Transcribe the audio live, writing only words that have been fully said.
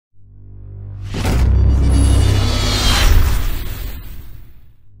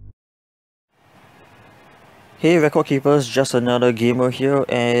Hey record keepers, just another gamer here,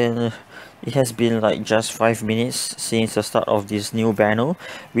 and it has been like just 5 minutes since the start of this new banner,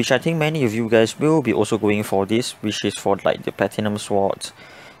 which I think many of you guys will be also going for this, which is for like the Platinum Sword.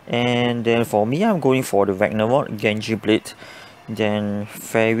 And then for me, I'm going for the Ragnarok, Genji Blade, then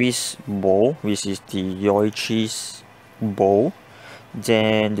Fairy's Bow, which is the Yoichi's Bow,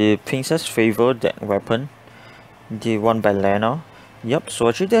 then the Princess Favor, that weapon, the one by Lana. Yep, so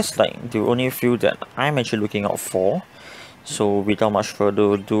actually that's like the only few that I'm actually looking out for. So without much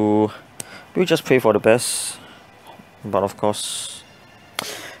further ado, we just pray for the best. But of course,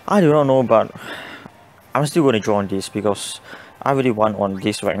 I do not know, but I'm still going to draw on this because I really want on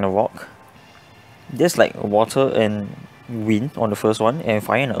this Ragnarok. There's like water and wind on the first one and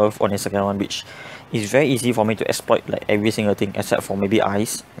fire and earth on the second one, which is very easy for me to exploit like every single thing except for maybe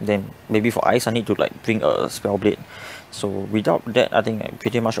ice. Then maybe for ice I need to like bring a spell blade. So without that, I think I'm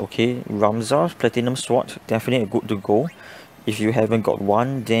pretty much okay. Ramza's Platinum Sword, definitely good to go. If you haven't got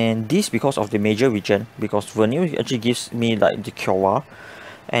one, then this because of the major regen, because Vernil actually gives me like the Kiowa,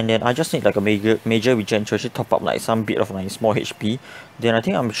 and then I just need like a major regen to actually top up like some bit of my small HP. Then I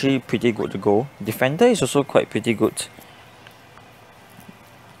think I'm actually pretty good to go. Defender is also quite pretty good.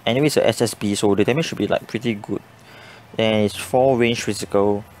 Anyway, it's a SSB, so the damage should be like pretty good. And it's 4 range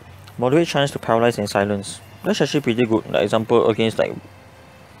physical, moderate chance to paralyze and silence. That's actually pretty good. Like example against like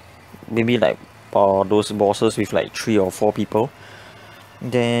maybe like those bosses with like 3 or 4 people.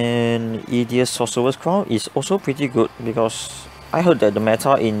 Then Idiot's Sorcerer's Crown is also pretty good because I heard that the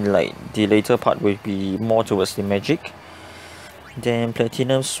meta in like the later part will be more towards the magic. Then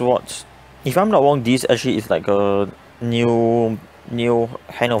Platinum Sword, if I'm not wrong, this actually is like a new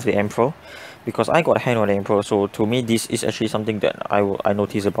Hand of the Emperor, because I got Hand of the Emperor, so to me this is actually something that I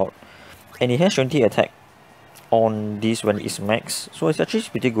notice about. And it has 20 attack on this when it's max, so it's actually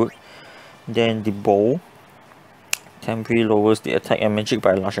pretty good. Then the bow temporarily lowers the attack and magic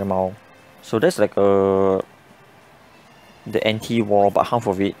by a large amount, so that's like the anti-war but half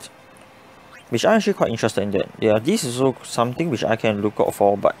of it, which I'm actually quite interested in that. Yeah, this is also something which I can look out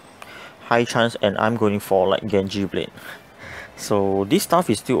for, but high chance, and I'm going for like Genji Blade. So this stuff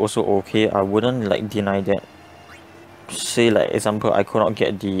is still also okay, I wouldn't like deny that. Say like example, I could not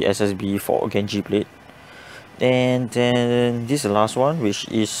get the SSB for Genji Blade. And then this is the last one, which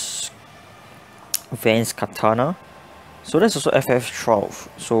is Vance Katana. So that's also FF12.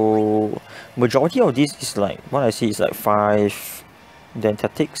 So majority of this is like, what I see is like 5, then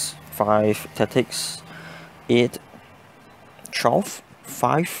tactics, 5 tactics, 8, 12,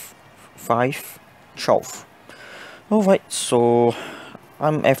 5, 5, 12. Alright, so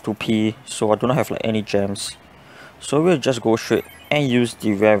I'm F2P, so I do not have like any gems. So we'll just go straight and use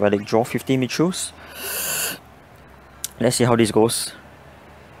the rare relic, draw 50 Michus. Let's see how this goes.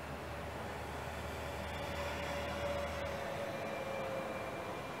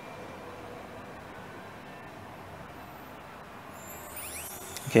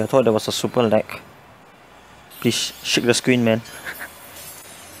 Okay, I thought there was a super lag. Please shake the screen, man.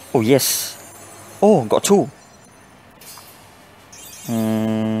 Oh yes. Oh, got 2.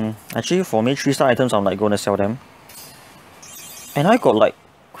 Actually for me 3-star items I'm like gonna sell them. And I got like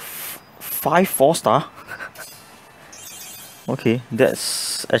 5 4-star. Okay,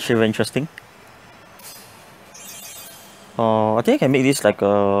 that's actually very interesting. I think I can make this like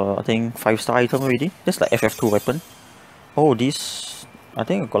a, I think 5-star item already. That's like FF2 weapon. Oh, this, I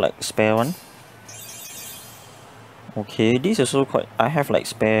think I got like spare one. Okay, this is also quite, I have like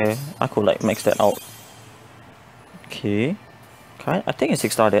spare, I could like max that out. Okay, I think it's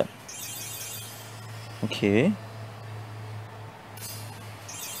 6-star that. Okay.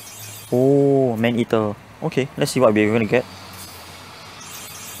 Oh, Man Eater. Okay, let's see what we're gonna get.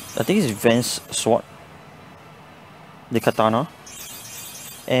 I think it's Vance Sword, the Katana,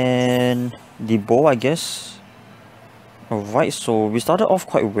 and the bow, I guess. Alright, so we started off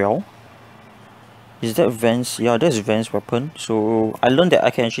quite well. Is that Vance? Yeah, that's Vance weapon. So I learned that I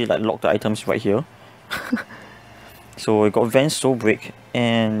can actually like lock the items right here. So I got Vance Soul Break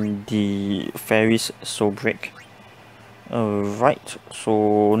and the Fairy's Soul Break. Right,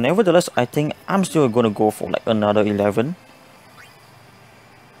 so nevertheless, I think I'm still gonna go for like another 11.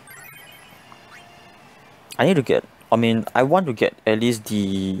 I need to get, I mean, I want to get at least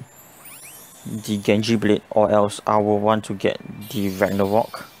the Genji Blade, or else I will want to get the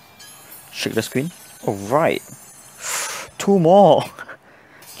Ragnarok. Shake the screen. Alright, 2 more.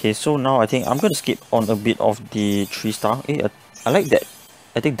 Okay, so now I think I'm gonna skip on a bit of the 3-star. I like that.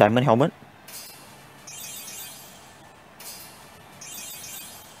 I think Diamond Helmet.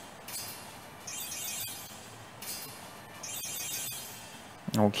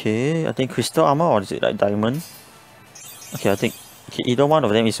 Okay, I think crystal armor, or is it like diamond? Okay, I think either one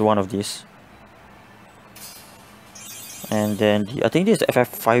of them is one of these. And then I think this is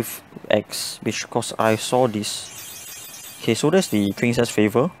FF5X, which cause I saw this. Okay, so that's the princess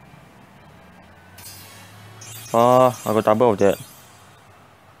favor. I got double of that.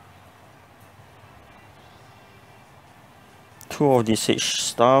 Two of the sage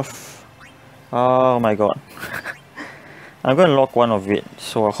stuff. Oh my god. I'm gonna lock one of it,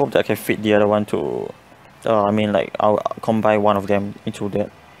 so I hope that I can fit the other one to I mean, like, I'll combine one of them into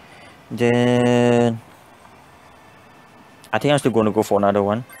that. Then I think I'm still gonna go for another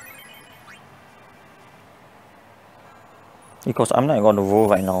one, because I'm not gonna roll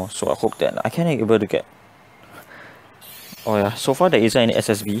right now, so I hope that I can be able to get. Oh yeah, so far there isn't any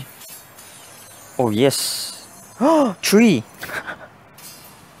SSB. Oh yes. 3!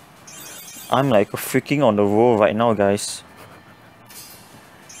 I'm like freaking on the roll right now, guys.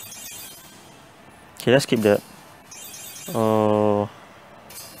 Okay, let's keep that.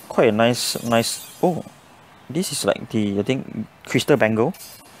 Quite a nice. Oh, this is like the, I think, crystal bangle.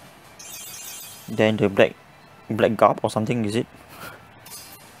 Then the black garb or something, is it?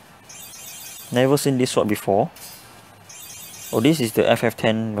 Never seen this sword before. Oh, this is the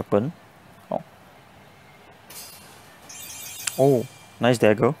FF10 weapon. Oh, nice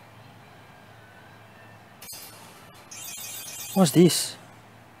dagger. What's this?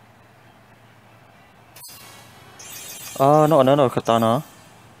 No, another katana.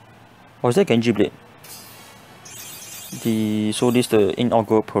 Or is that Genji blade? So this the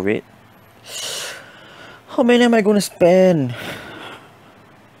inaugural parade. How many am I gonna spend?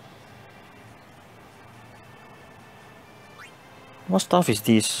 What stuff is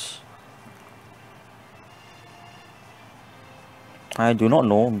this? I do not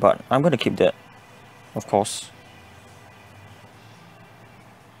know, but I'm gonna keep that, of course.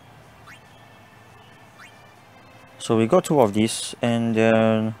 So we got two of these, and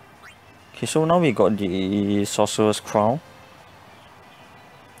then okay, so now we got the sorcerer's crown.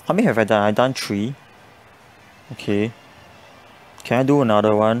 How many have I done? I done 3. Okay, can I do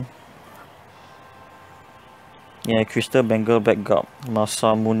another one? Yeah, crystal bangle, black garb,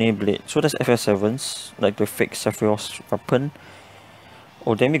 Masamune blade. So that's FF7s, like the fake Sephiroth's weapon.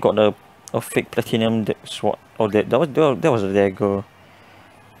 Oh, then we got a fake platinum sword. Oh, that was a dagger.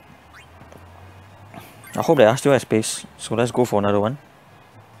 I hope that I still have space, so let's go for another one.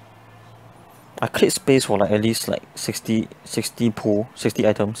 I cleared space for like at least like 60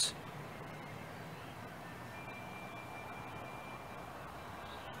 items.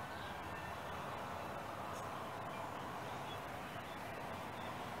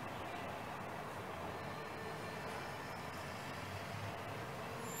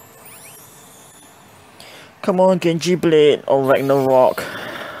 Come on, Genji blade or Ragnarok.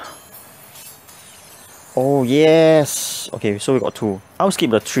 Oh yes. Okay, so we got 2. I'll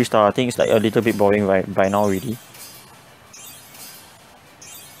skip the 3-star. I think it's like a little bit boring by now already.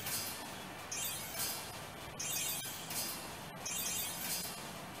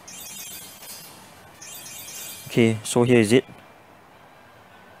 Okay, so here is it.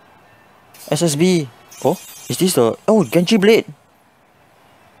 SSB. Oh, is this the... Oh, Genji blade.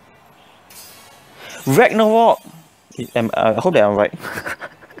 Ragnarok. I hope that I'm right.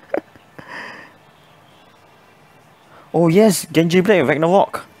 Oh yes, Genji blade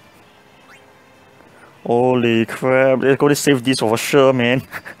Ragnarok. Holy crap, let's go to save this for sure, man.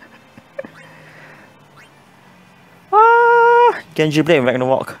 Genji blade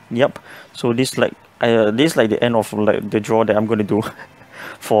Ragnarok. Yep. So this like the end of like the draw that I'm gonna do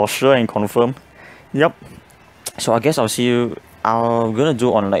for sure and confirm. Yep. So I guess I'll see you. I'm gonna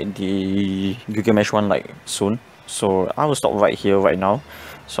do on like the Gilgamesh one like soon. So I will stop right here right now.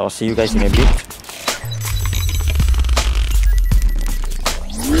 So I'll see you guys in a bit.